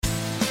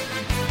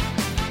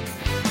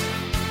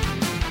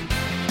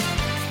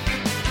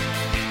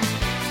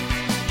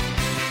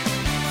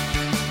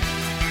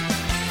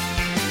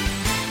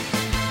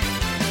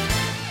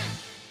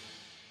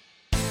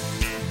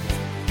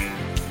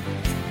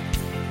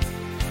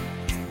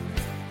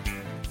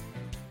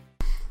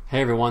Hey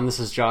everyone, this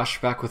is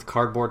Josh back with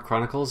Cardboard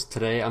Chronicles.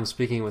 Today I'm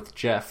speaking with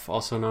Jeff,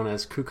 also known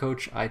as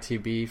KuCoach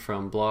ITB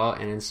from Blah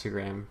and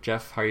Instagram.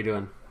 Jeff, how are you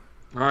doing?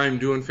 I'm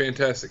doing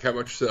fantastic. How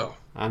about yourself?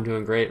 I'm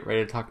doing great.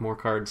 Ready to talk more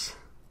cards?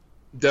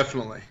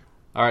 Definitely.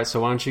 All right,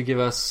 so why don't you give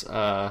us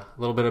a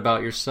little bit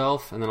about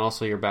yourself and then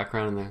also your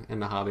background in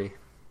the hobby?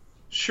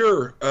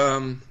 Sure.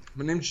 My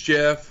name's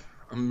Jeff.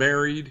 I'm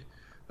married.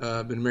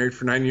 I've been married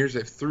for 9 years.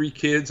 I have 3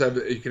 kids.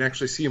 You can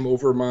actually see them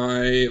over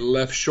my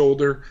left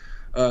shoulder.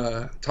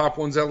 Top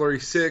one's Ellery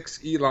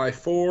 6, Eli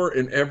 4,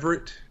 and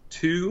Everett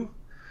 2.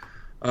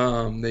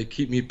 They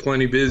keep me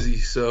plenty busy,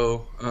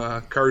 so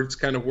cards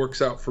kind of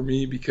works out for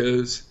me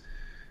because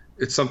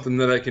it's something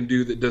that I can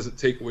do that doesn't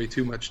take away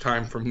too much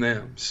time from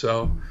them.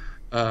 So,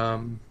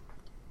 but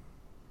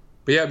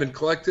yeah, I've been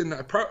collecting.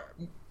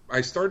 I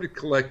started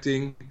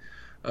collecting.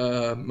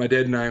 My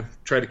dad and I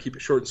try to keep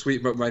it short and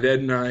sweet, but my dad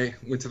and I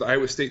went to the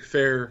Iowa State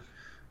Fair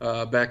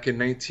back in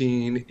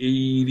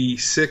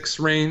 1986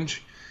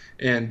 range.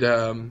 And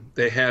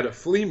they had a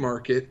flea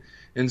market,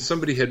 and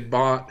somebody had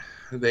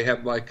they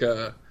had like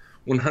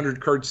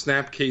 100 card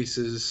snap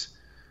cases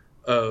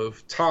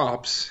of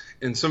tops,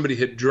 and somebody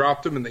had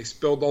dropped them, and they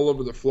spilled all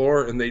over the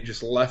floor, and they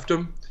just left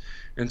them.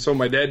 And so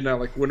my dad and I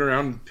went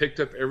around and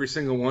picked up every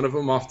single one of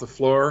them off the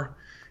floor,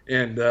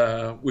 and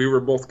we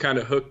were both kind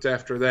of hooked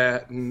after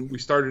that. And we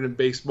started in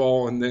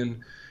baseball, and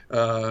then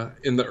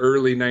in the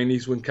early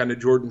 90s when kind of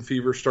Jordan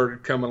fever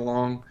started coming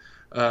along,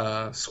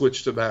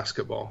 switched to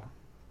basketball.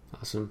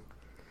 Awesome.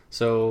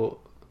 So,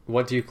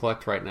 what do you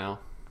collect right now?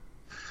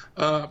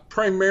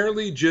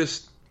 Primarily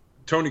just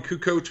Tony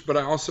KuCoach, but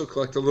I also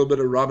collect a little bit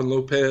of Robin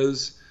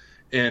Lopez,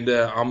 and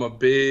I'm a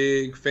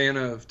big fan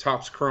of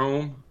Topps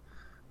Chrome.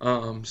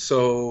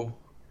 So,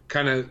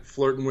 kind of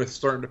flirting with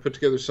starting to put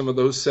together some of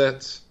those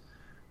sets,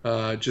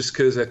 just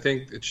because I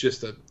think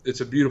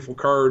it's a beautiful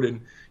card,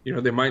 and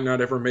they might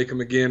not ever make them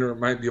again, or it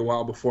might be a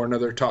while before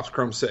another Topps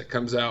Chrome set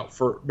comes out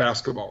for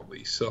basketball at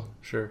least. So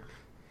sure.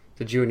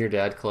 Did you and your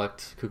dad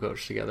collect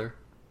KuCoach together?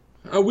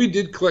 We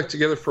did collect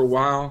together for a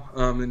while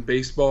in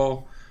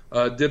baseball.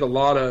 Busted a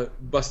lot of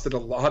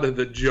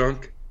the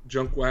junk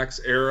wax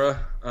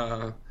era,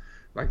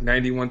 like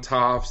 91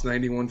 Topps,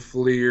 91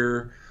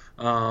 Fleer.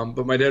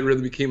 But my dad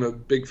really became a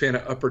big fan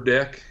of Upper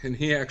Deck, and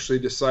he actually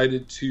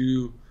decided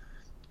to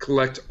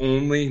collect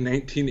only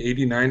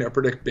 1989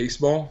 Upper Deck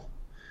baseball.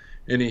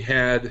 And he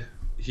had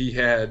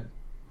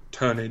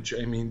tonnage.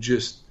 I mean,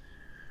 just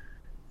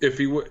if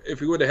he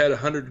would have had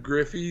 100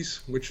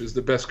 Griffies, which is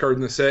the best card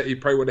in the set, he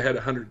probably would have had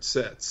 100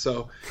 sets.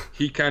 So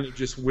he kind of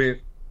just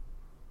went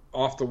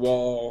off the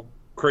wall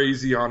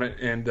crazy on it,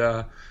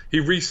 and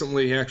he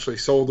recently actually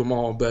sold them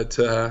all. But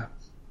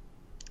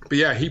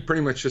yeah, he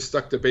pretty much just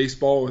stuck to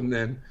baseball, and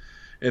then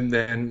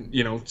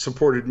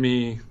supported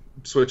me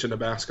switching to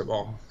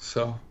basketball.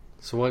 So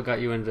what got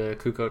you into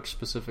KuCoach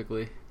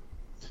specifically?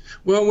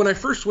 Well, when I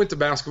first went to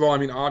basketball, I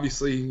mean,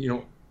 obviously,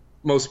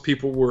 most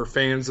people were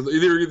fans of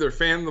either a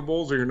fan of the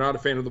Bulls or you're not a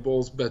fan of the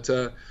Bulls. But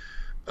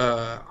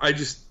I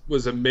just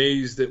was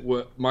amazed at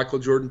what Michael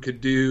Jordan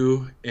could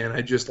do, and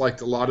I just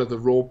liked a lot of the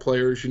role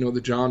players.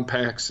 The John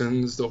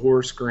Paxsons, the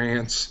Horace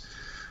Grants.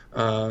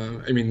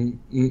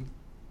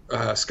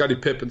 Scottie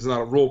Pippen's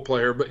not a role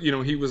player, but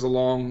he was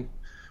along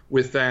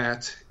with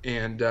that,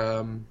 and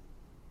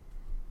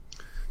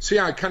so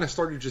yeah, I kind of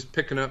started just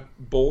picking up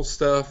Bull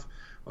stuff.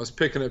 I was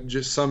picking up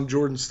just some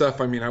Jordan stuff.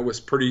 I mean,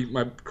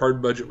 my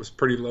card budget was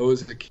pretty low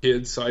as a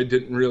kid, so I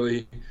didn't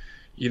really,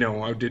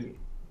 I didn't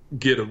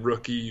get a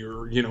rookie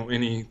or,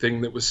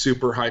 anything that was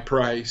super high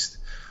priced.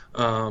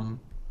 But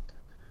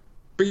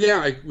yeah,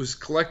 I was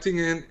collecting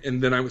it,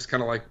 and then I was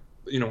kind of like,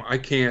 I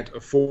can't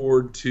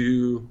afford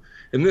to,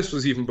 and this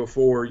was even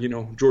before,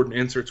 Jordan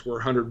inserts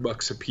were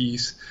 $100 a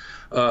piece.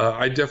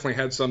 I definitely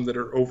had some that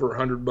are over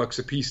 $100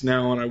 a piece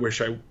now, and I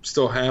wish I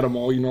still had them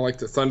all, like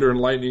the Thunder and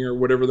Lightning or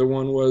whatever the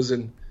one was,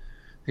 and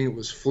I think it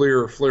was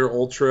Fleer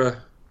Ultra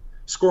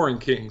Scoring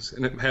Kings,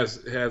 and it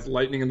has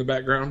Lightning in the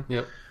background.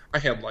 Yep. I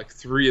had like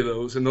 3 of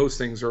those, and those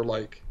things are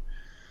like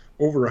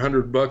over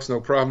 $100, no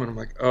problem. And I'm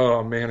like,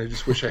 oh man, I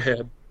just wish I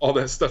had all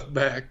that stuff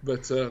back.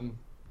 But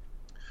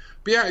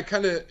yeah, I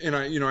kind of, and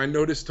I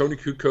noticed Tony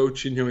KuCoach,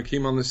 he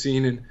came on the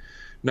scene in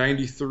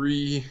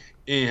 '93,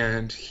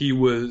 and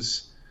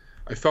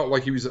I felt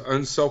like he was an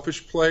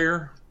unselfish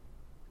player,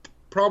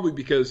 probably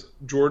because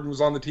Jordan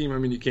was on the team. I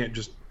mean, you can't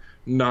just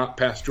not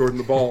pass Jordan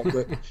the ball,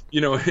 but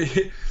he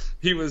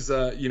was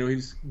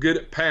he's good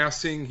at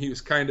passing. He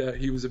was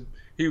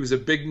a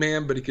big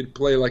man, but he could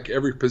play like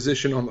every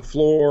position on the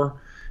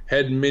floor.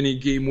 Had many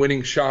game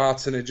winning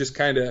shots, and it just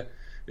kind of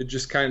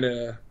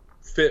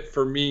fit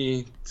for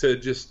me to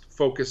just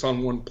focus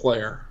on one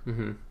player.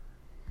 Mm-hmm.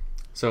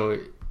 So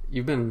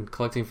you've been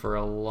collecting for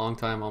a long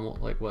time, almost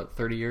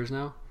 30 years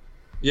now?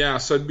 Yeah,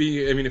 so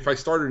if I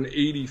started in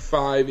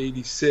 85,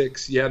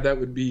 86, yeah, that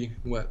would be,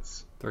 what?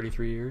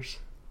 33 years?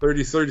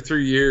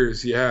 33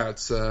 years, yeah.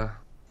 It's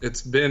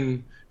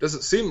been,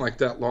 doesn't seem like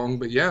that long,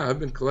 but yeah, I've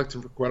been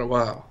collecting for quite a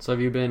while. So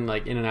have you been,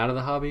 in and out of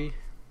the hobby?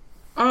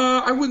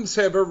 I wouldn't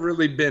say I've ever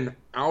really been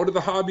out of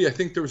the hobby. I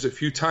think there was a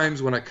few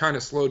times when I kind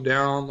of slowed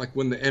down, like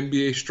when the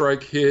NBA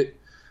strike hit,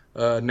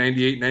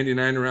 98,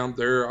 99, around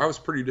there. I was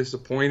pretty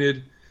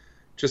disappointed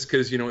just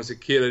because, as a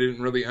kid, I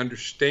didn't really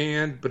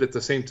understand. But at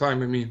the same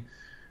time, I mean,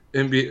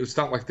 NBA, it's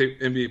not like the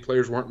NBA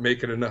players weren't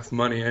making enough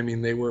money. I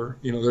mean, they were,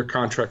 their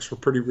contracts were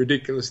pretty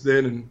ridiculous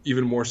then, and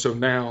even more so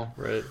now.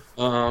 Right.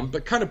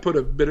 But kind of put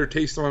a bitter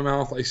taste in my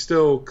mouth. I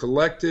still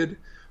collected,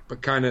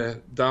 but kind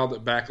of dialed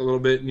it back a little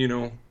bit.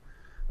 And,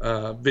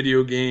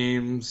 video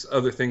games,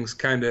 other things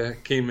kind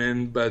of came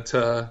in, but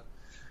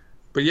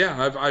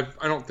yeah,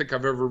 I don't think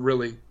I've ever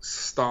really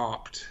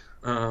stopped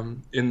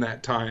in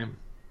that time.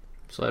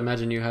 So I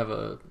imagine you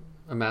have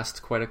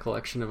amassed quite a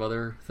collection of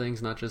other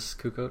things, not just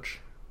Kukoc.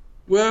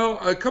 Well,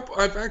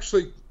 I've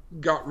actually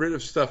got rid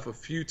of stuff a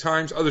few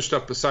times, other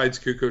stuff besides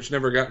Kukoc.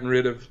 Never gotten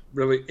rid of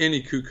really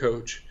any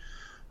Kukoc.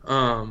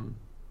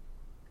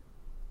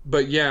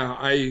 But yeah,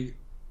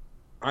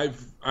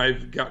 I've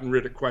gotten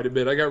rid of quite a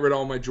bit. I got rid of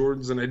all my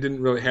Jordans, and I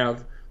didn't really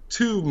have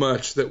too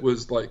much that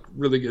was like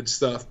really good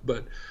stuff.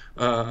 But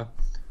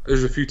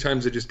there's a few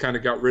times I just kind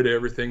of got rid of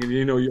everything, and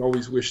you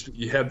always wish that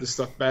you had the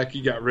stuff back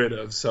you got rid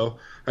of. So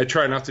I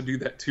try not to do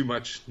that too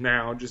much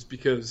now, just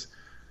because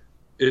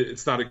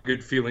it's not a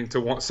good feeling to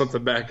want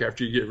something back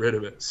after you get rid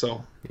of it.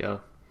 So yeah.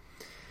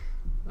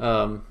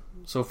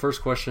 So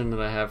first question that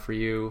I have for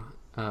you.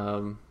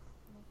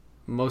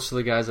 Most of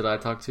the guys that I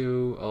talk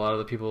to, a lot of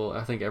the people,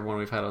 I think everyone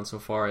we've had on so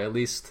far, at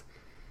least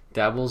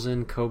dabbles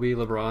in Kobe,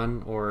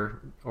 LeBron,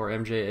 or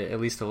MJ at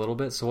least a little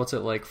bit. So what's it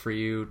like for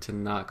you to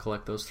not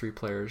collect those three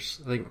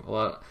players? I think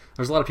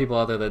there's a lot of people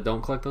out there that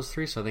don't collect those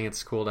three, so I think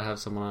it's cool to have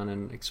someone on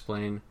and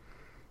explain,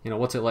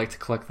 what's it like to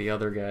collect the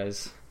other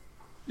guys.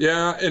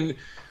 Yeah,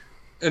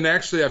 and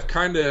actually I've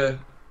kind of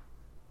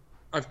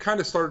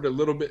started a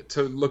little bit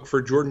to look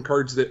for Jordan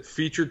cards that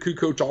feature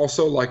Kukoc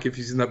also, like if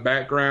he's in the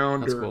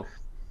background. That's or cool.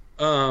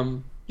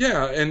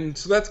 Yeah, and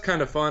so that's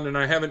kind of fun, and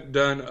I haven't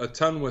done a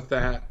ton with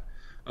that,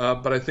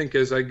 but I think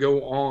as I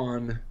go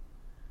on,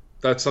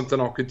 that's something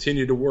I'll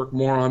continue to work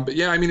more on. But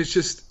yeah, I mean, they're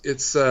just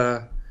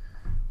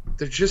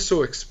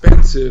so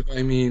expensive.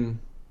 I mean,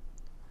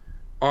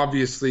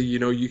 obviously,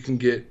 you can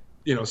get,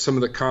 some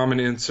of the common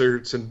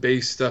inserts and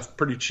base stuff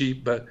pretty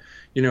cheap, but,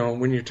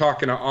 when you're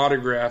talking to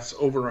autographs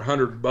over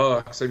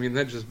 $100, I mean,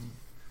 that just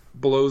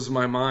blows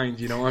my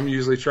mind. I'm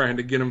usually trying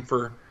to get them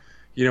for,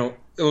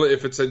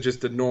 if it's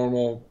just a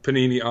normal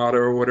Panini auto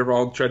or whatever,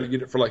 I'll try to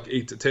get it for like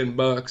 $8 to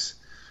 $10.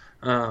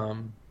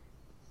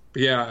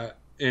 But yeah,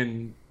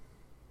 and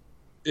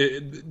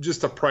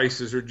just the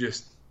prices are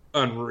just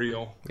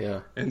unreal. Yeah.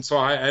 And so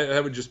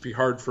that would just be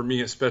hard for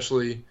me,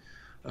 especially,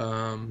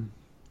 and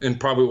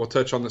probably we'll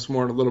touch on this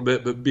more in a little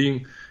bit, but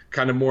being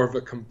kind of more of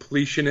a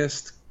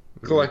completionist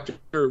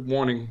collector,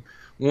 wanting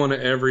one of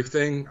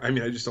everything. I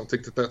mean, I just don't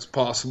think that that's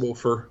possible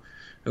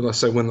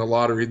unless I win the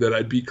lottery, that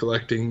I'd be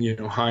collecting,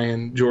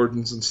 high-end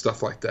Jordans and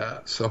stuff like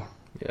that. So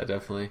yeah,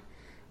 definitely.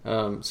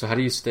 So how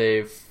do you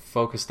stay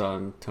focused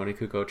on Toni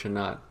Kukoc and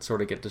not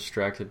sort of get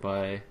distracted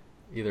by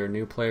either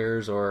new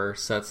players or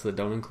sets that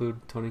don't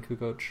include Toni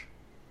Kukoc?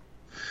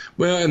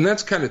 Well, and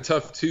that's kind of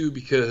tough too,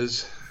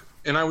 because,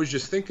 and I was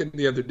just thinking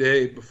the other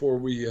day before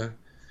we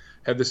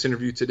had this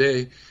interview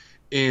today,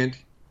 and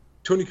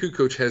Toni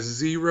Kukoc has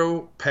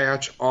 0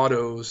 patch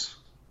autos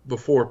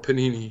before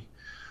Panini.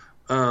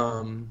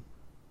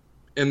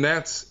 And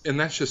that's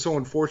just so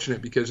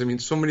unfortunate, because I mean,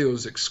 so many of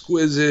those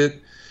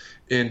exquisite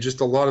and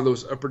just a lot of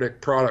those Upper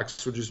Deck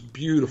products were just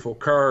beautiful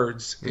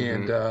cards.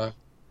 Mm-hmm. And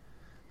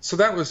so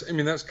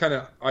that's kind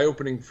of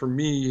eye-opening for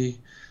me.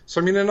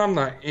 So I mean, and I'm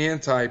not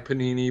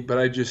anti-Panini,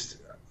 but just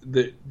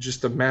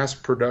the mass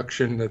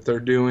production that they're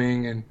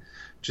doing, and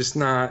just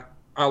not.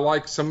 I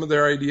like some of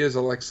their ideas.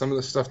 I like some of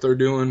the stuff they're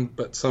doing,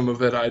 but some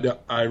of it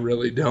I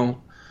really don't.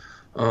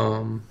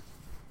 So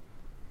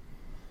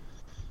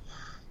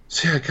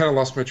yeah, I kind of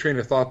lost my train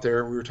of thought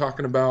there. We were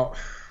talking about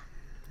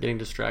getting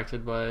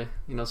distracted by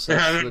sets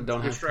that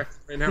don't have. Distracted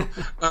right now.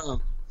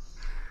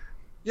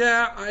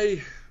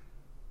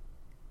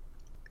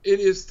 It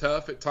is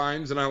tough at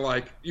times,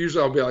 and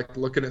usually I'll be like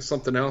looking at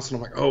something else, and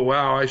I'm like, oh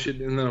wow, I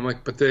should, and then I'm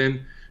like, but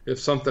then if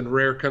something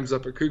rare comes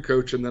up at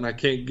Kukoc, and then I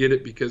can't get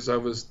it because I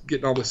was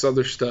getting all this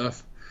other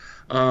stuff.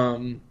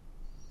 And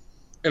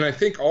I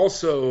think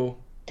also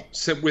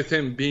with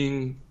him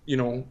being,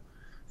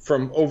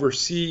 from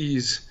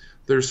overseas,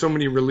 there's so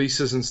many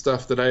releases and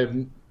stuff that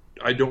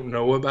I don't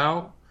know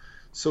about.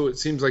 So it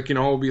seems like,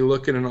 I'll be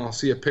looking and I'll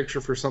see a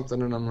picture for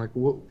something, and I'm like,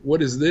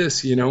 what is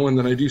this? And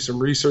then I do some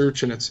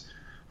research, and it's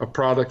a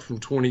product from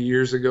 20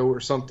 years ago or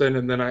something,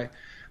 and then I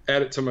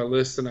add it to my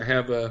list, and I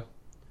have a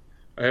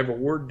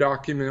Word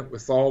document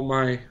with all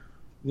my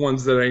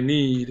ones that I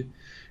need,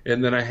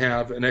 and then I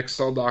have an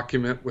Excel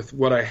document with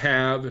what I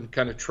have and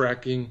kind of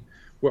tracking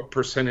what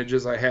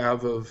percentages I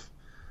have of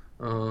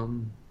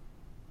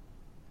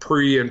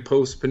pre and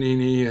post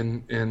Panini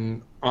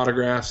and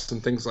autographs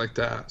and things like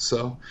that.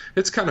 So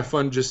it's kind of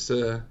fun just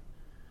to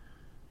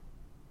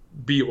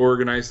be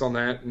organized on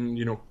that,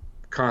 and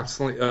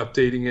constantly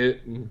updating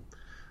it. And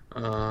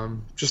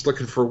Just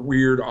looking for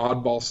weird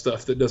oddball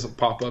stuff that doesn't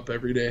pop up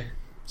every day.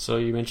 So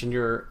you mentioned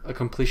you're a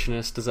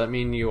completionist. Does that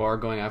mean you are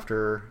going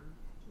after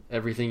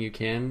everything you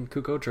can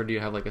Kukoc, or do you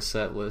have like a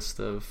set list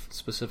of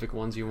specific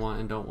ones you want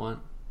and don't want?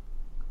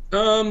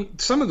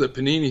 Some of the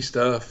Panini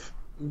stuff,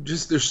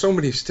 just there's so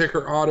many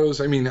sticker autos.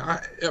 I mean,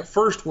 at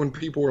first when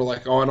people were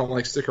like, "Oh, I don't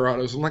like sticker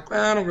autos," I'm like,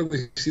 well, I don't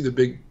really see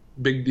the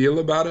big deal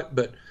about it.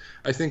 But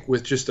I think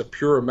with just a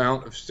pure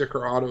amount of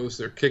sticker autos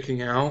they're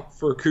kicking out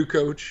for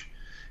Kukoc,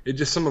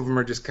 some of them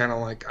are just kind of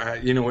like,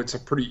 it's a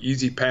pretty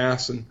easy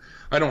pass, and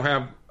I don't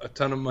have a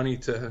ton of money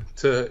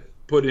to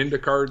put into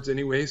cards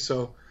anyway,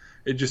 so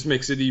it just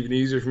makes it even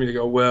easier for me to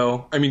go,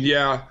 well, I mean,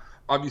 yeah,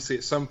 obviously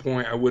at some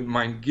point I wouldn't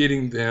mind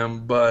getting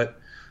them, but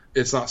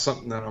it's not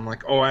something that I'm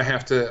like, oh, I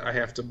have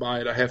to buy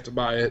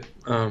it.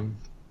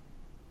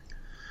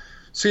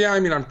 So yeah, I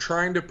mean, I'm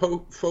trying to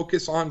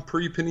focus on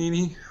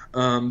pre-Panini,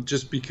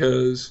 just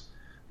because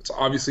it's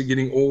obviously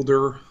getting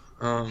older.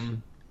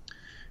 And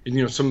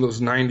some of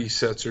those 90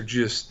 sets are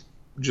just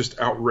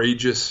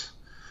outrageous.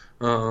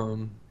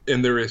 And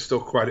there is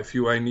still quite a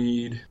few I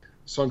need.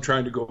 So I'm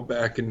trying to go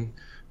back and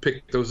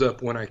pick those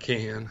up when I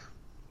can.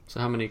 So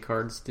how many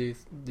cards do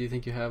you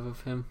think you have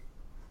of him?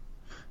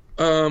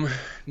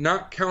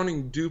 Not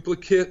counting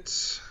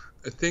duplicates,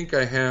 I think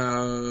I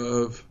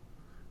have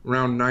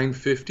around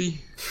 950.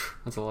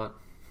 That's a lot.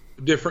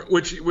 Different,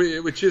 which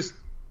is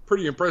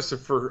pretty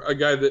impressive for a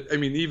guy that, I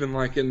mean, even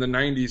like in the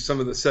 90s,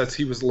 some of the sets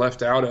he was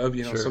left out of,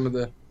 Sure. Some of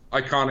the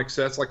iconic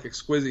sets like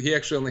Exquisite. He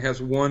actually only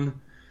has one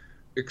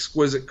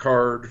Exquisite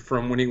card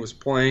from when he was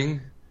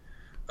playing,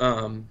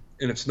 and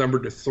it's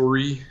numbered to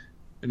 3,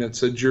 and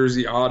it's a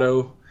jersey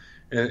auto,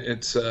 and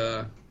it's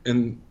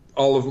and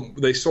all of them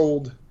they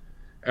sold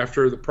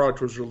after the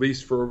product was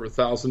released for over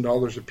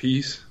 $1,000 a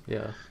piece.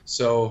 Yeah.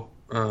 So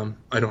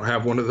I don't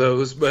have one of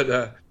those,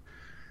 but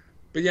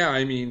yeah,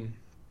 I mean,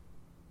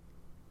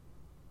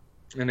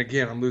 and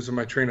again, I'm losing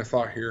my train of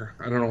thought here.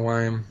 I don't know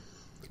why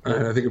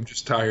I think I'm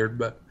just tired,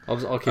 but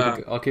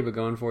I'll keep it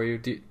going for you.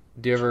 Do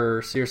you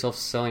ever see yourself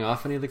selling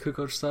off any of the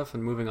Kukoc stuff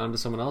and moving on to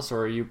someone else, or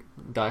are you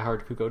a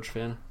diehard Kukoc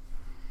fan?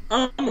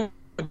 I'm a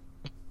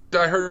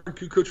diehard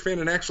Kukoc fan,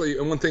 and actually,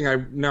 one thing I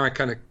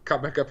kind of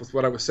caught back up with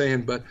what I was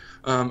saying, but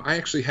I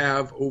actually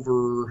have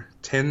over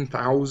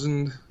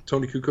 10,000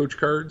 Tony Kukoc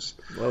cards.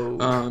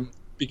 Whoa.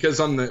 Because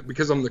I'm the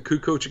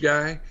Kukoc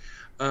guy,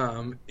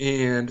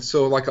 and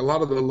so like a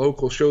lot of the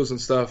local shows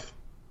and stuff,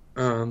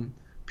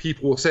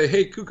 people will say,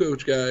 "Hey,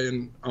 Kukoc guy,"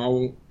 and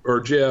or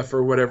Jeff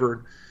or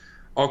whatever.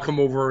 I'll come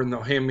over and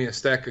they'll hand me a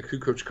stack of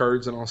Kukoc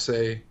cards, and I'll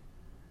say,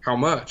 "How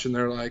much?" And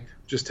they're like,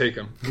 "Just take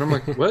them." And I'm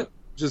like, "What?"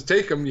 Just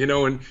take them,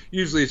 and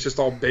usually it's just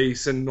all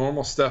base and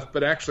normal stuff.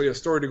 But actually, a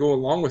story to go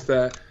along with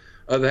that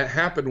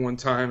happened one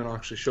time, and I'll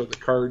actually show the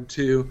card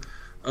too.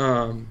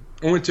 I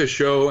went to a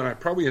show, and I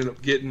probably ended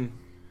up getting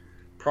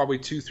probably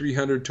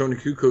 200-300 Tony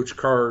Kukoc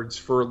cards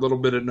for a little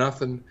bit of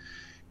nothing.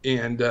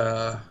 And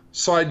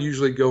so I'd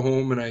usually go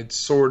home and I'd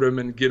sort them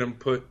and get them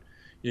put,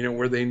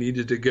 where they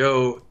needed to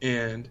go.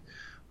 And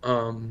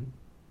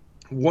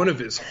one of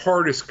his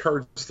hardest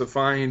cards to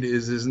find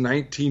is his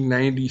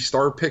 1990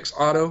 Star Picks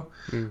auto.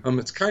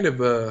 It's kind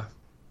of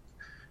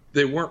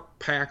they weren't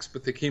packs,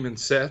 but they came in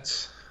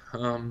sets.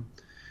 And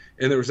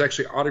there was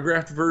actually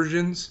autographed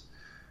versions.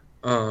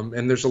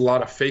 And there's a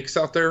lot of fakes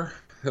out there.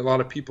 A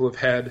lot of people have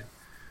had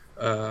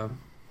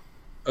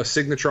a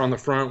signature on the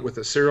front with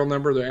a serial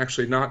number. They're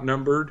actually not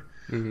numbered.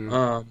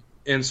 Mm-hmm.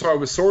 And so I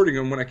was sorting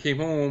them when I came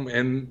home,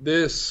 and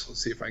let's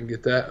see if I can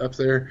get that up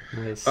there.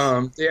 Nice.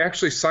 They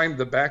actually signed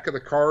the back of the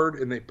card,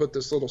 and they put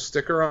this little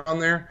sticker on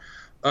there.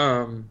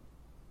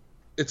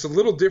 It's a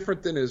little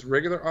different than his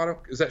regular auto.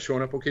 Is that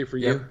showing up okay for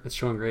you? Yeah, it's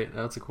showing great.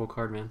 That's a cool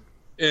card, man.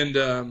 And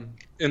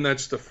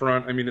that's the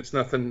front. I mean, it's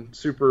nothing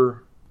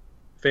super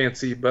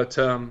fancy, but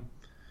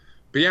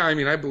yeah, I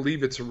mean, I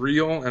believe it's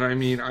real, and I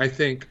mean, I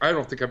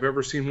don't think I've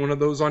ever seen one of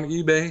those on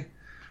eBay.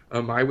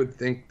 I would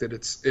think that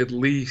it's at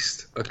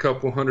least a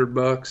couple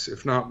 $100,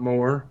 if not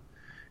more.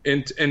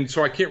 And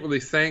so I can't really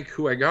thank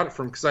who I got it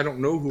from, because I don't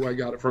know who I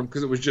got it from,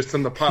 because it was just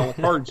in the pile of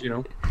cards,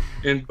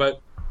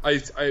 But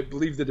I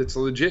believe that it's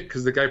legit,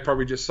 because the guy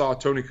probably just saw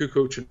Tony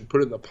Kukoc and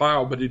put it in the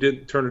pile, but he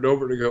didn't turn it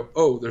over to go,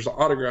 oh, there's an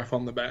autograph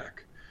on the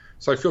back.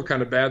 So I feel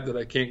kind of bad that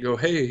I can't go,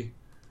 hey,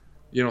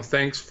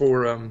 thanks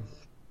for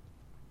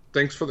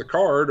the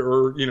card,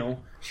 or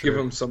Sure. give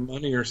him some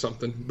money or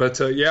something. But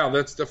yeah,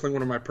 that's definitely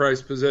one of my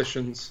prized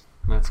possessions.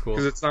 That's cool,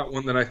 because it's not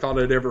one that I thought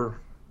I'd ever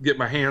get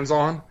my hands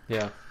on.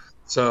 Yeah.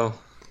 So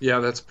yeah,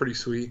 that's pretty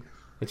sweet.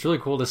 It's really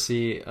cool to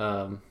see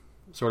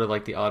sort of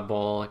like the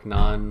oddball, like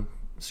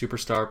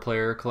non-superstar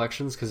player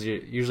collections, because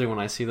usually when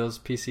I see those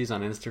PCs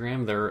on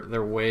Instagram,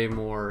 they're way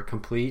more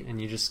complete,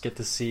 and you just get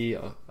to see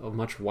a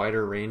much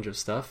wider range of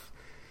stuff.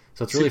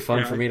 So it's really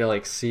fun for me to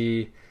like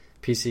see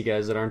PC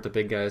guys that aren't the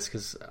big guys,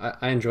 because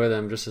I enjoy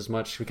them just as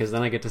much, because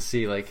then I get to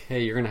see like,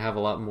 hey, you're going to have a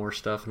lot more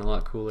stuff and a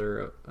lot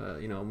cooler,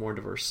 more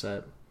diverse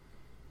set.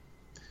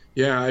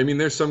 Yeah, I mean,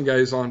 there's some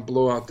guys on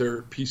Blowout,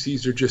 their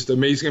PCs are just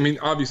amazing. I mean,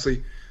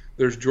 obviously,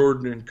 there's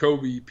Jordan and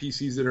Kobe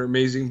PCs that are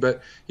amazing.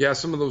 But yeah,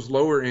 some of those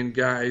lower end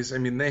guys, I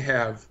mean, they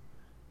have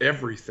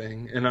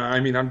everything. And I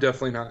mean, I'm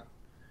definitely not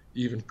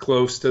even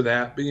close to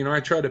that. But, I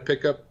try to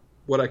pick up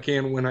what I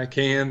can when I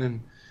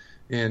can.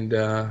 And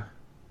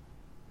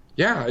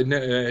yeah, I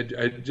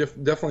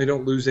definitely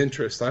don't lose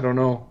interest. I don't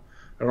know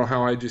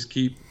how I just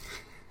keep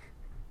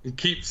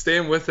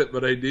staying with it,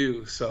 but I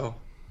do. So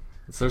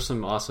there's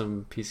some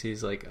awesome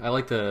PCs. Like, I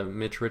like the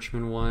Mitch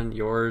Richmond one.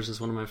 Yours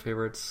is one of my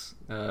favorites.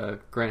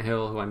 Grant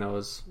Hill, who I know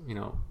is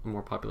a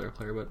more popular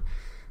player, but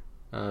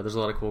there's a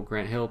lot of cool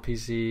Grant Hill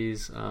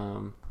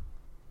PCs.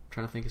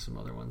 Trying to think of some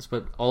other ones,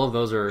 but all of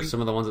those are some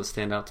of the ones that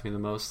stand out to me the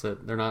most.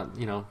 That they're not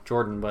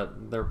Jordan,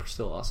 but they're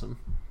still awesome.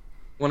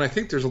 When I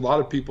think there's a lot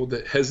of people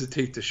that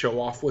hesitate to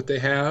show off what they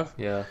have.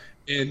 Yeah.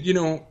 And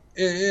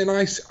and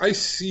I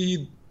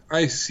see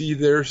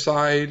their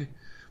side,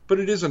 but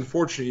it is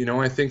unfortunate.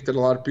 I think that a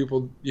lot of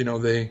people,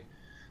 they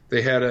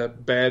had a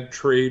bad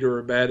trade or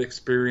a bad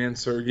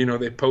experience, or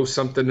they post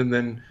something and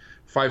then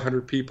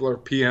 500 people are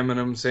PMing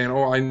them saying,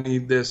 "Oh, I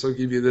need this. I'll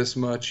give you this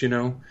much."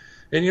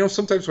 And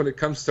sometimes when it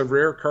comes to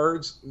rare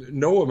cards,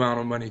 no amount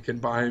of money can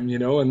buy them.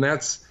 And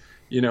that's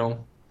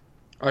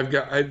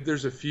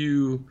there's a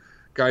few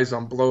guys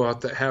on Blowout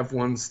that have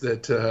ones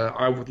that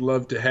I would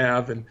love to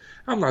have, and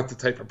I'm not the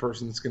type of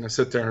person that's going to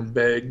sit there and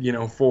beg,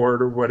 for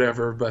it or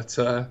whatever. But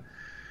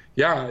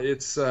yeah,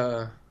 it's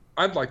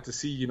I'd like to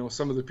see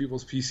some of the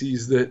people's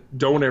PCs that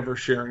don't ever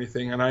share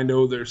anything, and I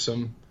know there's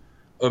some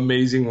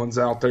amazing ones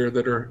out there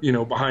that are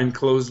behind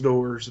closed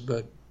doors.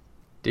 But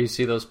do you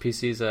see those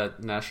PCs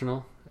at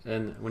National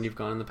and when you've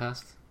gone in the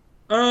past?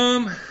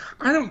 I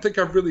don't think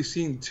I've really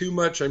seen too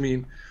much. I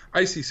mean,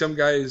 I see some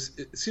guys,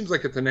 it seems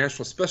like at the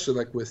National, especially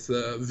like with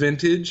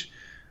vintage,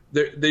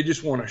 they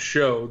just want to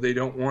show. They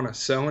don't want to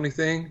sell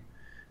anything.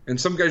 And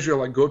some guys, you're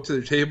like, go up to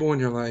their table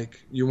and you're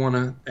like, you want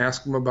to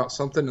ask them about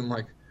something, and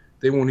like,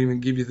 they won't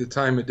even give you the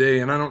time of day.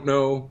 And I don't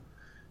know,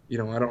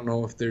 I don't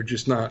know if they're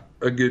just not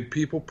a good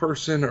people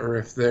person or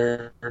if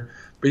they're,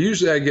 but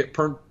usually I get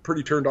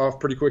pretty turned off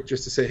pretty quick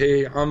just to say,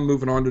 hey, I'm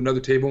moving on to another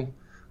table.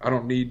 I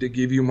don't need to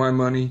give you my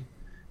money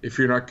if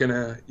you're not going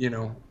to,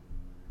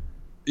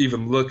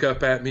 even look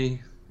up at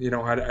me.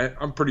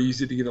 I'm pretty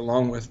easy to get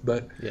along with,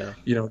 but yeah,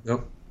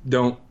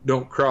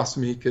 don't cross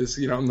me, because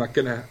I'm not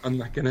gonna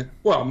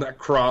well, I'm not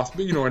cross,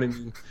 but you know what I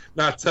mean,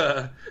 not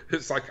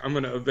it's like I'm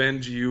gonna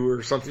avenge you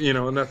or something,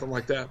 nothing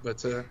like that.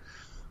 But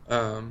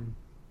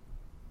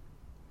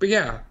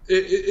yeah,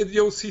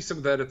 you'll see some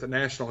of that at the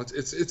National.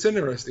 It's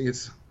interesting.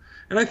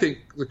 And I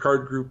think the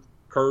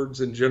cards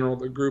in general,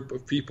 the group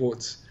of people,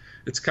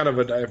 it's kind of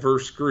a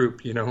diverse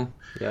group,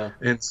 Yeah.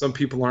 And some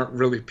people aren't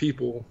really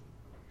people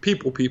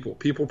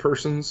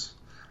persons.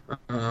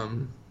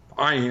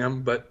 I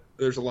am, but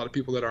there's a lot of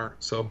people that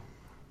aren't. So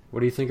what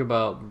do you think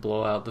about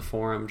Blowout, the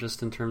forum,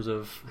 just in terms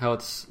of how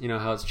it's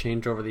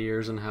changed over the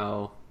years and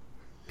how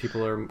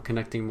people are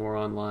connecting more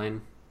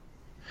online?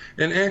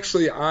 And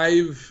actually,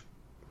 I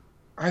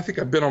think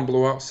I've been on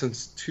Blowout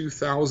since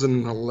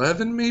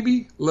 2011,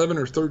 maybe 11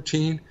 or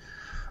 13.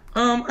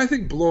 I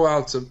think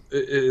Blowout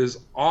is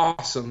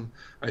awesome.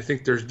 I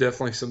think there's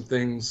definitely some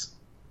things.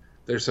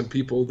 There's some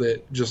people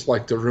that just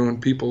like to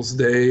ruin people's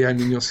day. I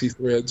mean, you'll see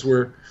threads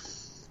where,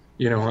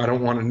 I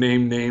don't want to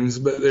name names,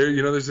 but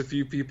there's a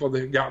few people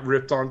that got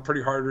ripped on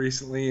pretty hard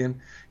recently.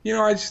 And,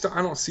 I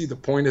don't see the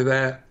point of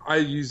that. I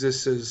use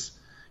this as,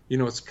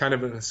 it's kind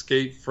of an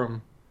escape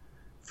from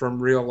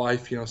real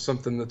life,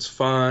 something that's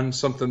fun,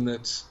 something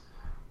that's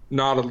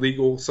not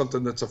illegal,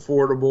 something that's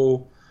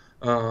affordable.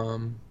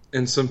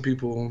 And some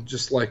people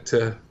just like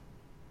to,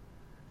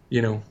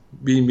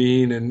 be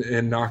mean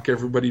and knock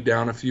everybody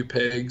down a few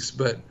pegs.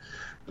 But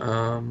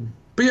yeah,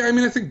 I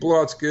mean, I think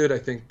Blowout's good. I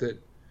think that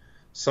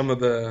some of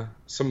the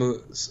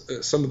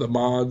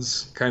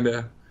mods kind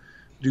of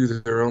do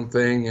their own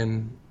thing,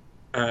 and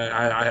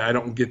I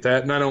don't get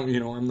that. And I don't,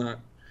 I'm not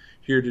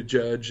here to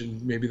judge,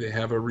 and maybe they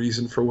have a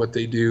reason for what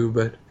they do.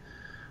 But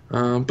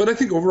I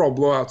think overall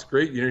Blowout's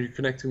great. You're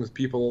connecting with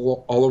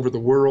people all over the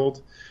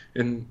world.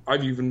 And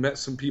I've even met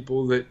some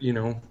people that,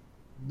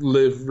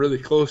 live really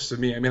close to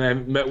me. I mean, I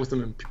haven't met with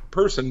them in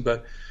person,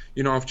 but,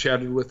 I've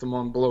chatted with them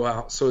on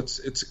Blowout. So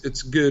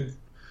it's good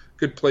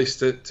place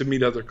to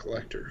meet other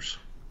collectors.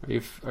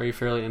 Are you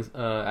fairly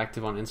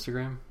active on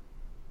Instagram?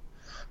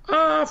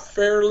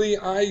 Fairly.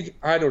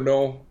 I don't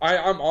know.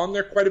 I'm on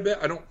there quite a bit.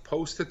 I don't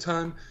post a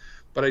ton,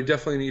 but I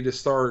definitely need to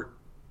start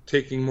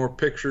taking more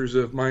pictures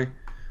of my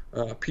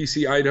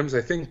PC items.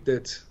 I think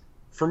that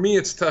for me,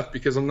 it's tough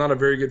because I'm not a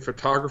very good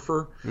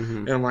photographer,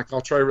 mm-hmm. and I'll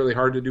try really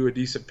hard to do a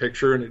decent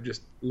picture, and it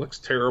just looks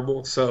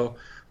terrible. So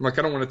I'm like,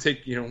 I don't want to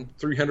take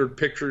 300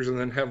 pictures and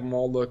then have them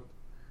all look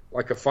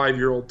like a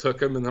 5-year-old took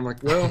them. And I'm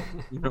like, well,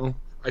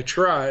 I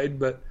tried,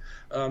 but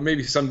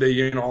maybe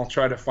someday I'll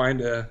try to find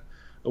a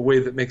way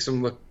that makes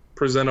them look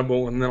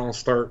presentable, and then I'll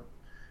start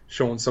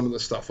showing some of the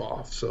stuff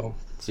off. So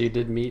you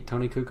did meet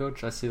Tony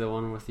Kukoc? I see the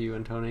one with you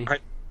and Tony.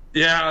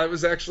 Yeah,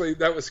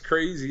 that was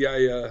crazy.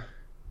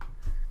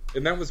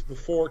 And that was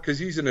before, because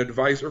he's an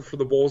advisor for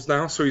the Bulls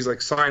now, so he's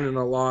like signing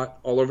a lot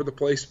all over the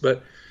place.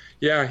 But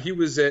Yeah, he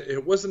was at,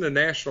 it wasn't a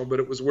national, but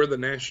it was where the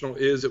national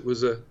is.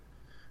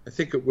 I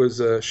think it was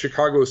a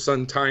Chicago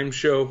Sun-Times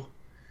show.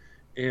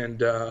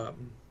 And I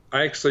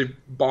actually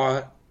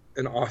bought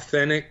an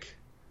authentic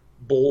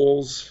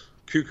Bulls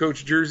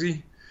Kukoc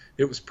jersey.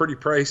 It was pretty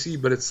pricey,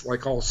 but it's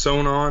like all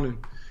sewn on, and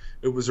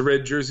it was a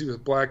red jersey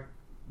with black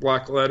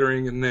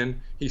lettering, and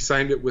then he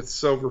signed it with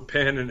silver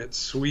pen, and it's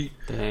sweet.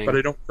 Dang. But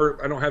I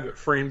don't have it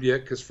framed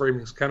yet because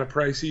framing's kind of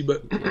pricey.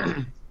 But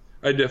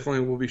I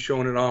definitely will be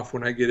showing it off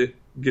when I get it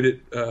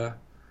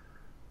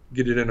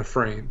in a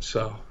frame.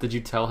 So did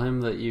you tell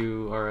him that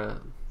you are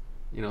a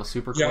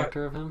super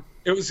collector of him?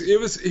 He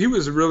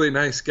was a really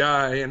nice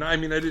guy, and I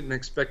mean I didn't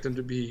expect him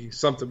to be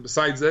something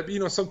besides that.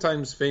 But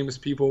sometimes famous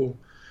people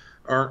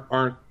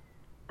aren't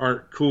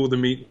cool to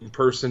meet in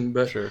person,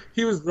 but sure.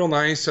 He was real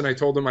nice, and I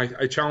told him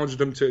I challenged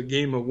him to a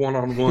game of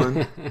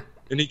one-on-one,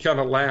 and he kind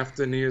of laughed,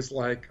 and he was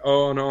like,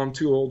 "Oh no, I'm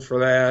too old for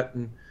that."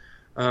 And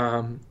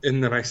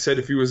then I said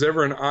if he was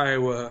ever in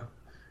Iowa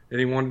and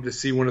he wanted to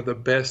see one of the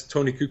best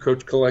Tony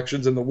Kukoc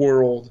collections in the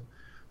world,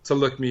 to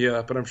look me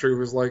up. And I'm sure he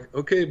was like,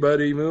 "Okay,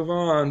 buddy, move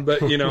on."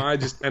 But I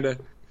just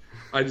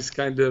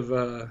kind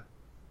of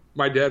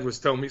my dad was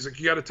telling me, he's like,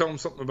 "You got to tell him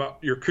something about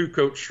your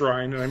Kukoc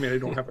shrine." And I mean, I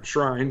don't have a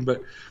shrine,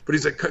 but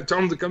he's like, "Tell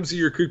him to come see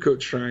your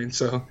Kukoc shrine."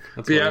 So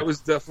yeah, it was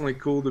definitely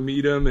cool to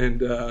meet him,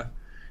 and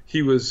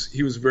he was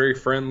very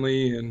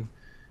friendly,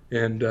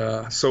 and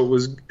so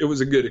it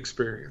was a good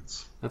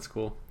experience. That's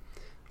cool.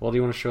 Well, do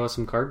you want to show us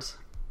some cards?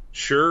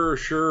 Sure.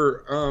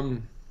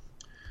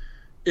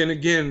 And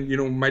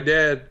again, my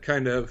dad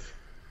kind of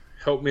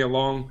helped me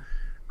along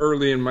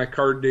early in my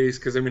card days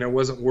because, I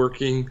wasn't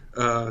working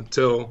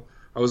till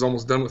I was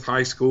almost done with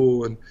high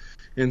school.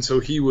 And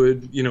so he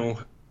would,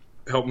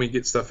 help me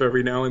get stuff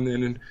every now and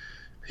then. And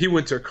he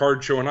went to a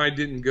card show, and I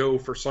didn't go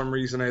for some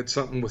reason. I had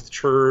something with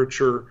church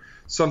or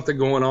something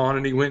going on.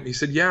 And he went and he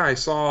said, "Yeah, I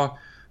saw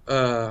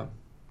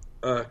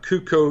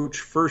Kukoc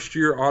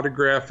first-year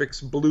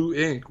autographics blue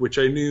ink," which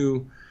I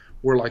knew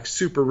were like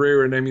super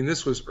rare. And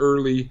this was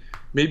early,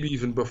 maybe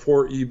even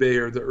before eBay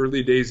or the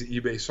early days of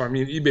eBay. So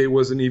eBay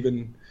wasn't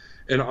even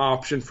an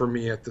option for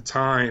me at the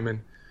time.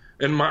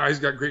 And my eyes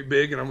got great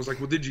big, and I was like,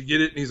 "Well, did you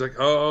get it?" And he's like,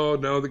 "Oh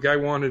no, the guy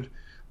wanted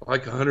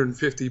like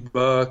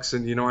 $150,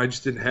 and I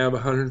just didn't have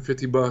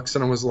 $150."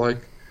 And I was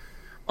like,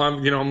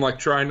 I'm like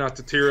trying not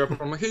to tear up.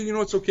 I'm like, "Hey,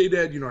 it's okay,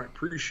 Dad. I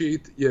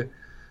appreciate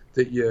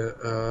that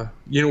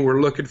you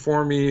were looking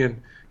for me."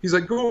 And he's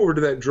like, "Go over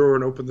to that drawer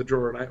and open the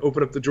drawer." And I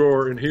open up the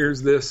drawer, and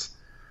here's this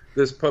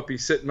puppy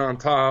sitting on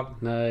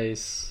top.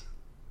 Nice.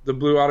 The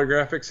blue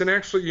autographics. And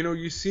actually,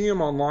 you see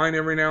them online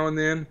every now and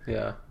then.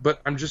 Yeah.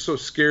 But I'm just so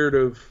scared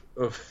of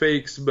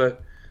fakes.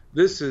 But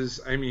this is,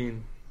 I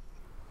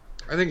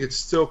think it's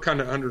still kind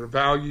of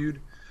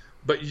undervalued.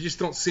 But you just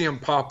don't see them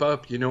pop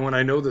up, and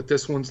I know that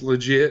this one's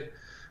legit.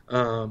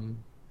 And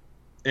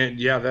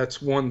yeah,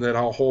 that's one that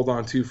I'll hold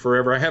on to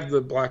forever. I have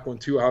the black one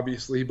too,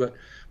 obviously, but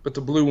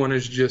the blue one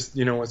is just,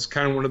 it's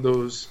kind of one of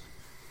those,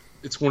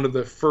 it's one of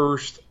the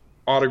first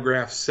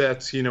autograph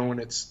sets, and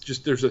it's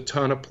just, there's a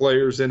ton of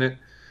players in it.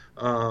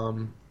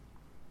 So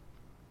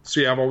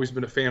yeah, I've always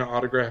been a fan of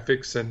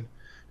autographics, and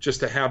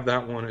just to have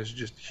that one is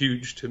just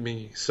huge to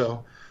me.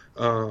 So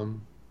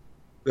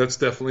that's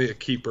definitely a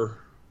keeper.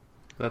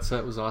 That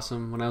set was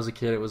awesome. When I was a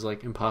kid, it was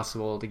like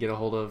impossible to get a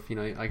hold of.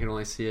 I could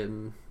only see it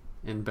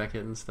in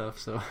Beckett and stuff.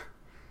 So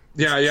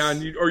yeah,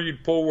 and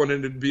you'd pull one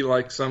and it'd be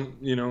like some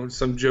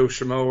Joe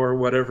Schmo or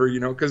whatever,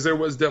 because there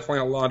was definitely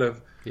a lot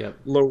of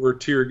lower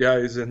tier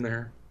guys in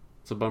there.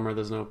 It's a bummer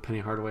there's no Penny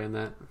Hardaway in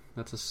that.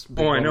 That's a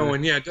big I know, bummer.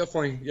 and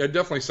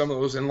definitely some of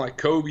those, and like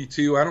Kobe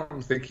too. I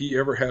don't think he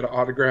ever had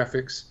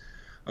autographics.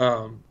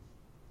 So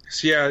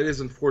yeah, it is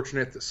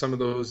unfortunate that some of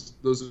those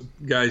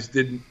guys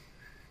didn't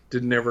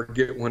ever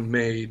get one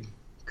made,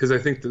 because I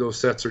think that those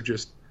sets are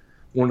just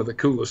one of the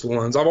coolest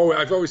ones. I've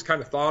always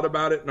kind of thought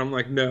about it, and I'm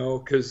like, no,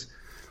 because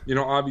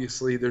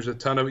obviously there's a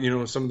ton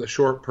of some of the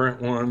short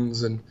print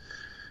ones, and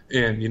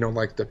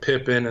like the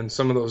Pippen and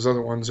some of those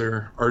other ones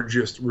are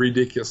just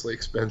ridiculously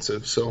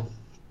expensive. So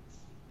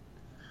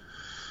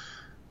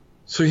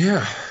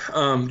yeah,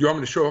 do you want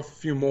me to show off a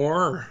few more?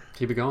 Or?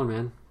 Keep it going,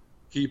 man.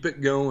 Keep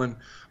it going.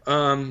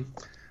 I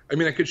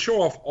could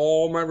show off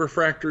all my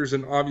refractors,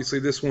 and obviously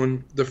this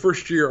one, the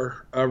first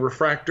year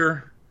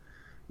refractor,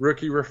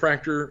 rookie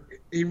refractor.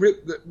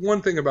 The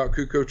one thing about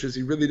Kukoc is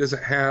he really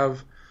doesn't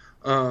have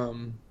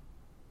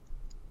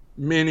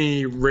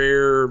many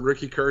rare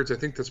rookie cards. I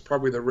think that's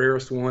probably the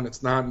rarest one.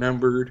 It's not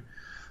numbered,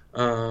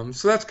 so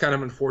that's kind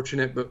of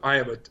unfortunate. But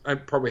I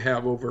probably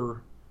have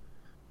over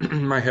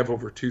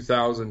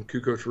 2,000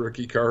 Kukoc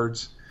rookie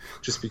cards,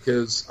 just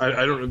because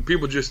I don't know,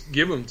 people just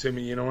give them to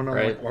me, and I'm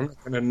like, well, I'm not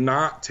going to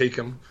not take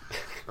them.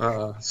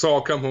 So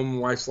I'll come home and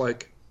my wife's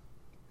like,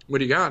 "What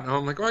do you got?" And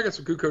I'm like, "Oh, I got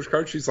some Kukoc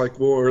cards." She's like,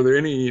 "Well, are there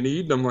any you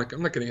need?" And I'm like,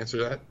 "I'm not going to answer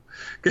that,"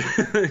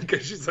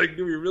 because she's like,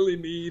 "Do we really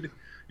need?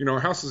 Our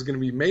house is going to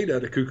be made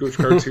out of Kukoc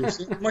cards here."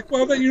 So I'm like,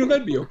 "Well,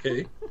 that'd be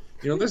okay.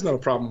 There's not a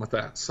problem with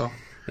that." So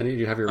I need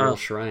you to have your real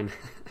shrine.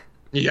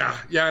 Yeah,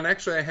 and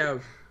actually I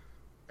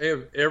I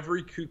have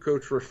every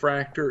Kukoc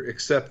refractor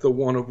except the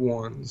one of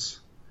ones.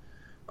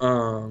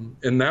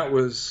 And that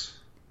was,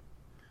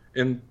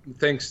 and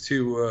thanks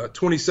to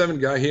 27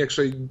 guy, he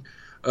actually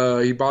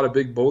he bought a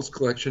big Bolts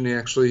collection. He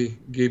actually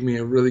gave me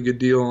a really good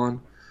deal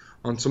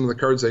on some of the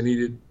cards I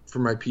needed for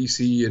my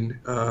PC,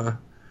 and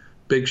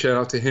big shout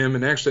out to him.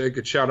 And actually, I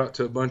could shout out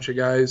to a bunch of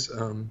guys.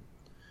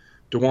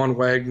 DeJuan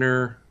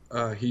Wagner,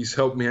 he's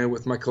helped me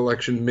with my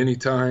collection many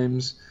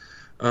times.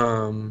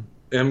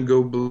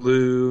 Go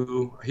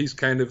Blue, he's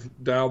kind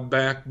of dialed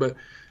back, but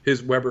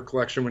his Weber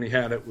collection when he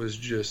had it was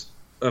just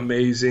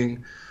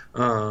amazing.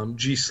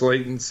 G.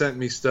 Slayton sent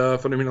me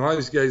stuff, and I mean, a lot of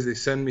these guys, they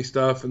send me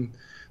stuff, and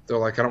they're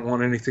like, I don't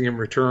want anything in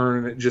return,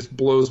 and it just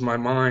blows my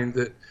mind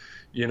that,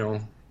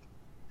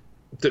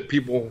 that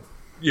people,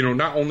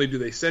 not only do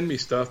they send me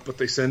stuff, but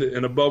they send it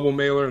in a bubble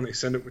mailer, and they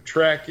send it with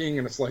tracking,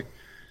 and it's like,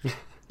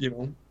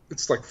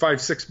 it's like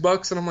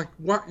 $5-6, and I'm like,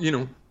 what,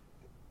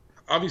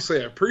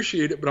 obviously I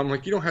appreciate it, but I'm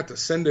like, you don't have to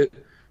send it,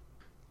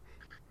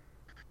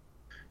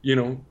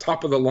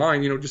 top of the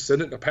line, just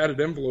send it in a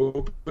padded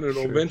envelope, and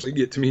it'll eventually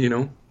get to me,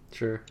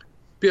 Sure.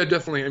 But yeah,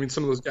 definitely. I mean,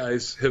 some of those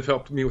guys have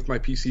helped me with my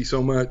PC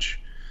so much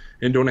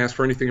and don't ask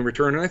for anything in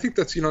return. And I think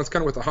that's, that's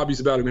kind of what the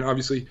hobby's about. I mean,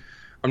 obviously,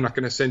 I'm not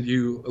going to send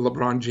you a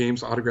LeBron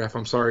James autograph.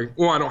 I'm sorry.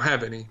 Well, I don't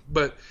have any.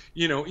 But,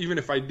 even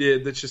if I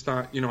did, that's just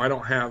not, I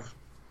don't have,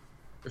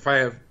 if I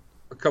have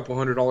a couple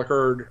 $100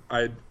 card,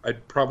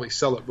 I'd probably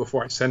sell it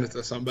before I send it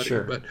to somebody.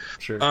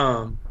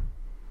 Sure.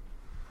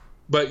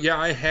 But yeah,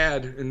 I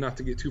had, and not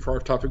to get too far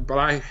off topic, but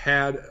I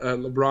had a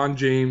LeBron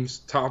James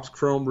Topps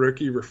Chrome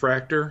rookie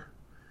refractor,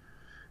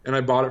 and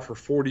I bought it for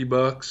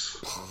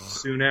 $40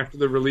 soon after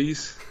the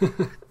release,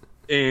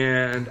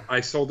 and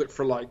I sold it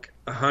for like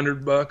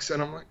 $100,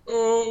 and I'm like,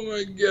 oh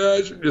my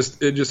gosh,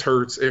 it just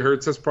hurts. It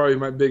hurts. That's probably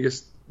my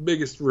biggest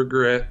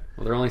regret.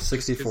 Well, they're only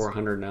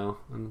 6,400 now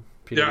on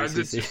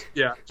PWCC.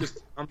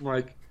 I'm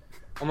like,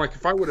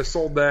 if I would have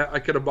sold that, I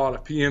could have bought a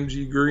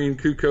PMG green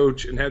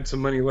Kukoc and had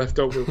some money left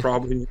over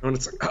probably. And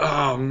it's like,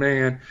 oh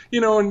man,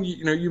 and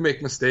you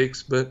make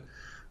mistakes, but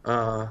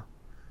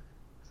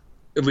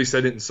at least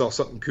I didn't sell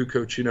something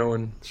Kukoc,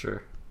 and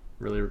sure,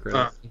 really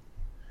regret it.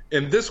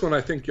 And this one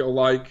I think you'll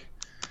like,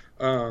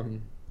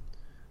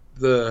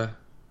 the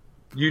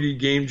UD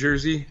game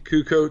jersey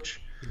Kukoc.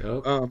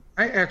 Yep.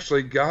 I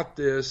actually got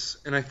this,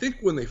 and I think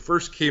when they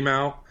first came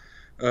out,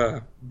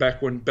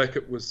 back when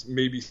Beckett was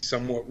maybe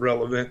somewhat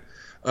relevant,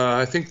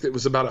 I think it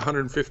was about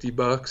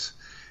 $150,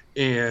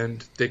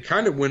 and they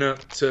kind of went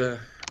up to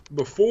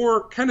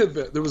before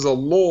there was a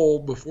lull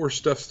before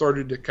stuff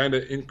started to kind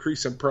of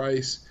increase in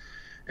price,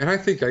 and I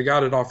think I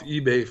got it off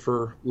eBay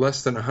for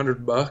less than $100.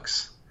 It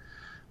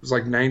was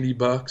like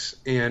 $90,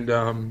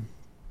 and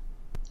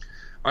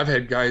I've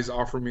had guys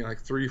offer me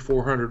like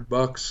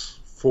 $300-400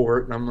 for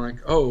it, and I'm like,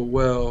 oh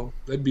well,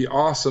 that'd be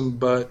awesome,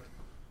 but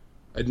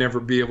I'd never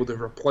be able to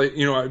replace.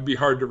 It'd be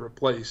hard to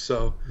replace.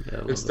 So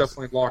it's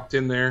definitely locked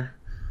in there.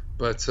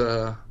 But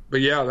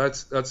yeah,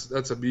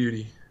 that's a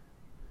beauty.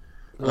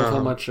 I love how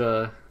much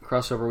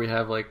crossover we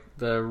have. Like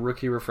the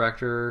rookie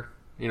refractor,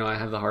 I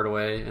have the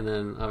Hardaway, and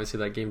then obviously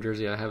that game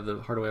jersey, I have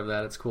the Hardaway of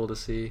that. It's cool to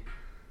see,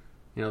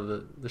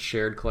 the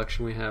shared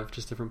collection we have,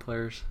 just different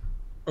players.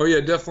 Oh yeah,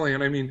 definitely.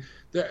 And I mean,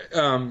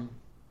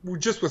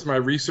 just with my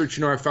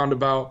research, I found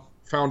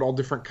all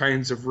different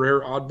kinds of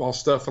rare oddball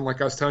stuff, and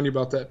like I was telling you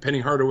about that Penny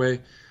Hardaway,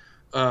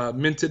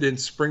 minted in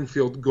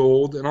Springfield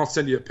gold, and I'll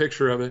send you a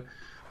picture of it.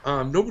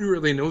 Nobody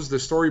really knows the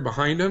story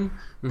behind them,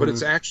 but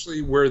it's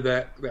actually where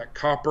that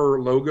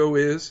copper logo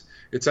is.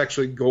 It's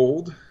actually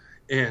gold,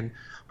 and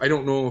I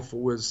don't know if it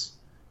was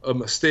a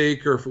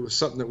mistake or if it was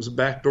something that was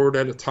backdoored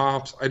at a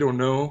Topps. I don't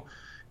know,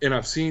 and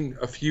I've seen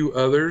a few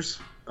others.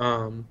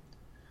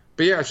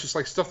 But yeah, it's just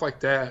like stuff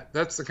like that.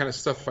 That's the kind of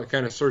stuff I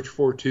kind of search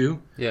for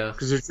too. Yeah.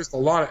 Because there's just a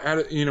lot of,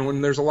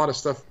 and there's a lot of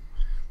stuff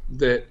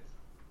that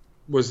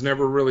was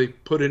never really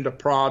put into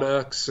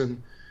products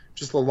and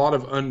just a lot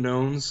of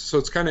unknowns. So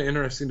it's kind of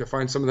interesting to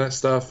find some of that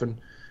stuff and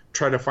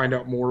try to find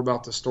out more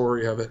about the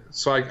story of it.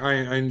 So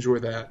I enjoy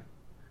that.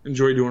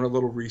 Enjoy doing a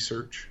little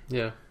research.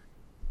 Yeah.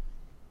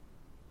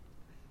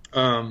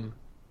 One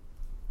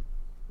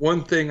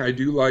thing I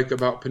do like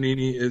about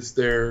Panini is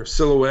their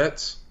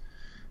silhouettes.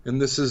 And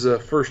this is a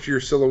first-year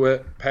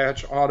silhouette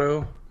patch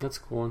auto. That's a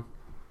cool one.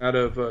 Out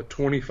of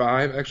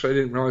 25. Actually, I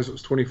didn't realize it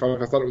was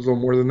 25. I thought it was a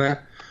little more than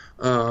that.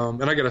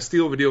 And I got a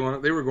steal of a deal on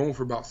it. They were going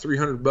for about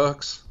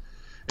 $300.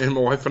 And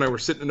my wife and I were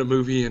sitting in a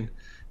movie,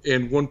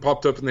 and one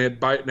popped up, and they had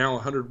buy it now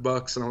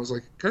 $100. And I was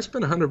like, can I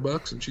spend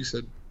 $100? And she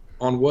said,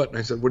 on what? And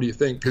I said, what do you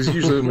think? Because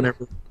usually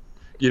whenever,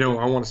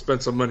 I want to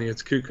spend some money,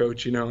 it's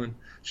Kukoc, And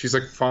she's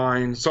like,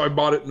 fine. So I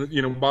bought it,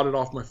 bought it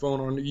off my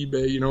phone on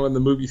eBay, in the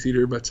movie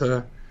theater.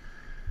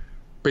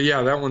 But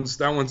yeah, that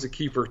one's a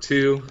keeper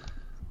too.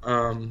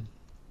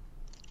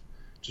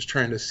 Just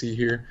trying to see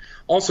here.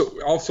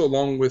 Also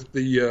along with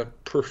the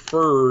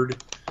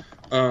preferred,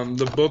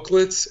 the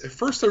booklets. At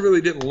first, I really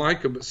didn't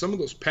like them, but some of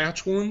those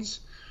patch ones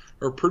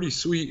are pretty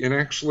sweet. And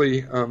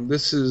actually,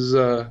 this is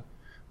the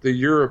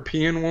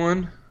European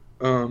one.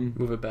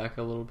 Move it back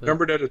a little bit.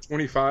 Numbered at a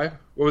 25.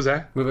 What was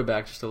that? Move it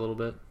back just a little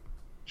bit.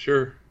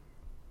 Sure.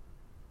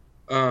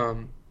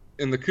 And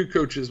the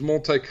Kukoc is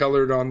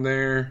multicolored on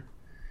there.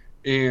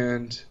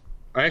 And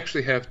I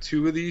actually have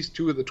two of these,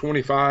 two of the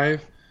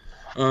 25.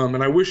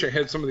 And I wish I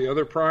had some of the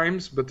other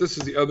primes, but this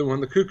is the other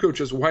one. The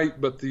Kukoc is white,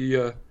 but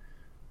the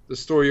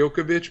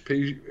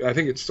Stojakovic, I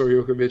think it's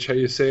Stojakovic, how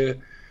you say it,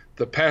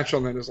 the patch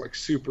on that is like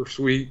super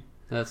sweet.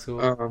 That's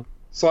cool.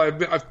 So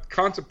I've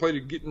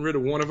contemplated getting rid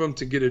of one of them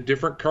to get a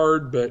different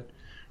card, but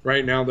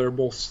right now they're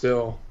both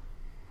still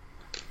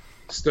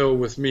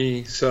with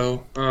me.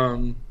 So,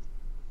 and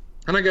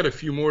I got a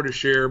few more to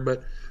share,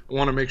 but I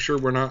want to make sure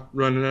we're not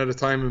running out of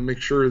time and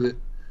make sure that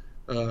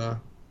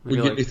we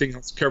get anything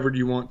else covered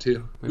you want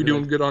to. We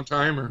doing good on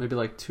time? Or maybe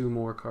like two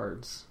more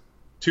cards.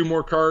 Two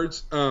more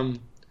cards.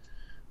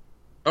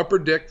 Upper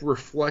Deck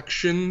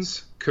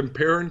Reflections,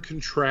 Compare and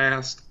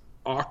Contrast,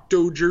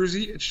 Octo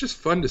Jersey. It's just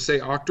fun to say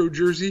Octo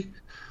Jersey.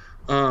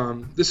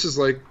 This is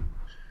like,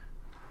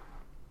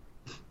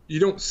 you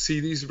don't see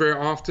these very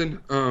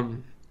often.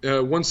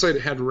 One side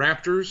it had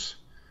Raptors,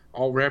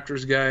 all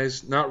Raptors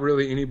guys, not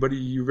really anybody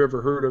you've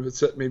ever heard of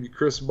except maybe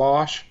Chris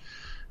Bosh.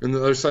 And the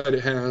other side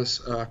it has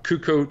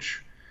Kukoc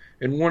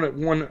and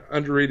one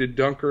underrated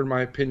dunker, in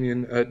my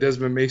opinion,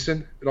 Desmond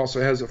Mason. It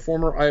also has a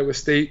former Iowa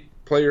State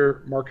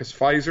player, Marcus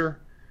Fizer.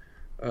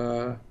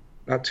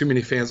 Not too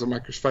many fans of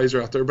Marcus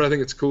Fizer out there, but I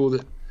think it's cool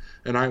that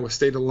an Iowa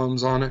State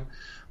alum's on it.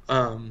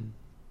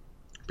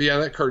 But yeah,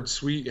 that card's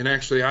sweet. And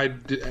actually,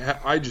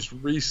 I just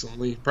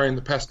recently, probably in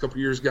the past couple of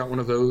years, got one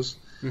of those.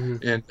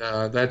 Mm-hmm. And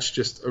that's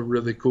just a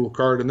really cool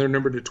card. And they're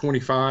numbered to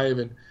 25,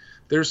 and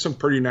there's some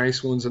pretty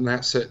nice ones in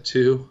that set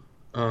too.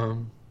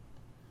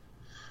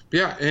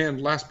 Yeah,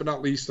 and last but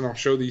not least, and I'll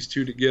show these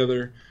two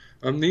together.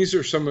 These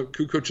are some of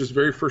Kukoc's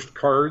very first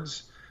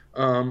cards.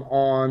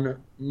 On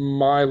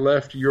my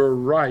left, your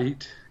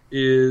right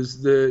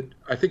is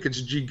I think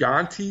it's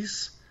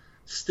Gigantes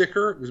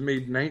sticker. It was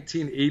made in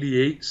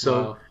 1988,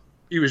 so wow.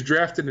 He was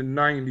drafted in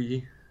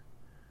 90,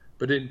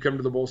 but didn't come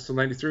to the Bulls till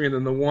 93. And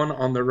then the one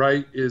on the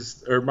right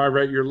my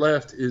right, your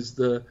left, is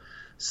the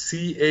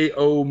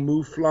CAO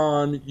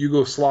Muflon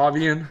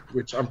Yugoslavian,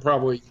 which I'm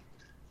probably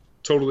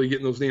totally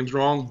getting those names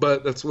wrong,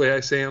 but that's the way I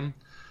say them.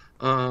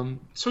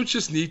 So it's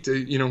just neat to,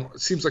 it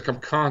seems like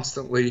I'm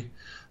constantly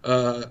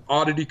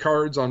oddity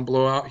cards on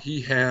Blowout.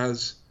 He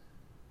has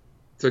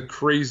the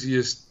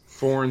craziest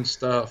foreign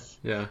stuff.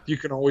 Yeah, you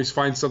can always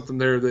find something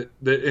there that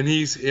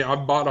and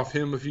I've bought off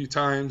him a few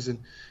times, and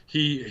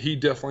he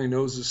definitely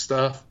knows his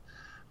stuff.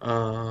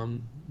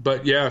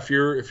 But yeah, if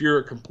you're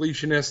a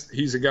completionist,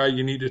 he's a guy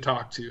you need to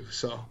talk to.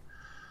 So,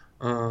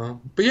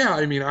 but yeah,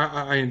 I mean,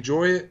 I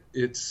enjoy it.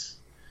 It's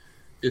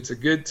a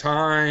good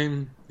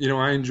time.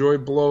 I enjoy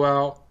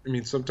Blowout. I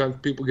mean, sometimes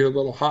people get a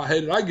little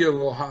hot-headed. I get a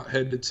little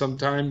hot-headed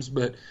sometimes,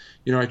 but,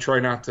 I try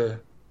not to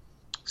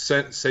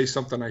say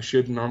something I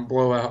shouldn't on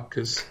Blowout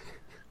because,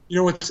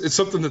 it's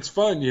something that's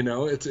fun,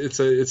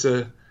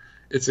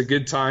 It's a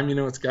good time,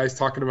 It's guys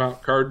talking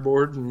about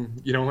cardboard,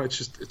 and,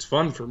 it's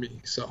fun for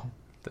me, so.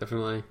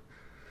 Definitely.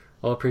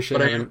 Well, I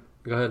appreciate it.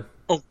 Go ahead.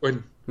 Oh, go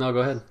ahead. No, go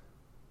ahead.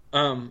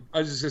 I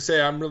was just going to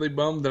say I'm really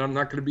bummed that I'm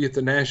not going to be at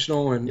the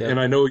National, and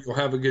I know you'll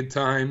have a good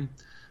time.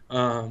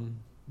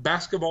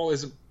 Basketball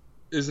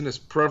isn't as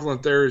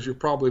prevalent there as you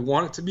probably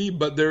want it to be,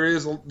 but there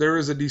is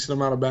a decent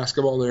amount of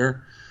basketball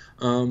there,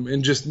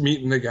 and just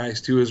meeting the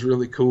guys too is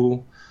really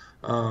cool.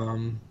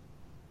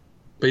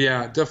 But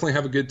yeah, definitely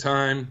have a good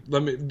time.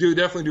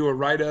 Definitely do a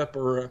write up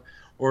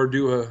or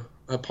do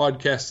a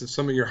podcast of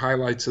some of your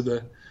highlights of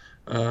the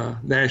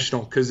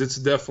National, because it's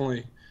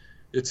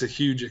a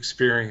huge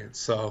experience.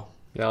 So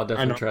yeah, I'll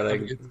definitely try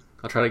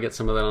to get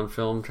some of that on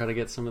film. Try to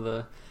get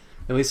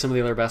at least some of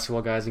the other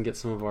basketball guys, and get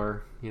some of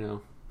our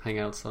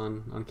hangouts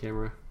on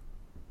camera.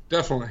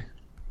 Definitely.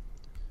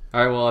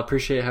 All right. Well, I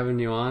appreciate having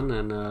you on,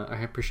 and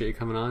I appreciate you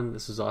coming on.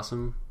 This is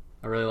awesome.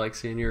 I really like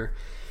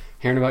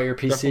hearing about your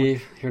PC,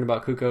 definitely. Hearing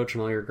about Kukoc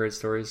and all your great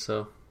stories.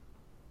 So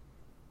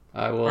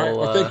I will. All right.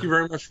 Well, thank you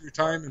very much for your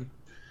time, and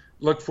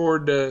look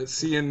forward to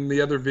seeing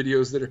the other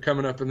videos that are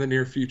coming up in the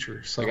near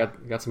future. So I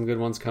got some good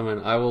ones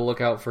coming. I will look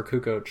out for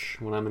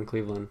Kukoc when I'm in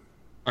Cleveland.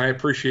 I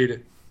appreciate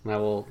it. And I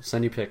will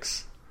send you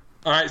pics.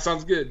 All right.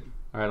 Sounds good.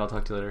 All right. I'll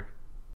talk to you later.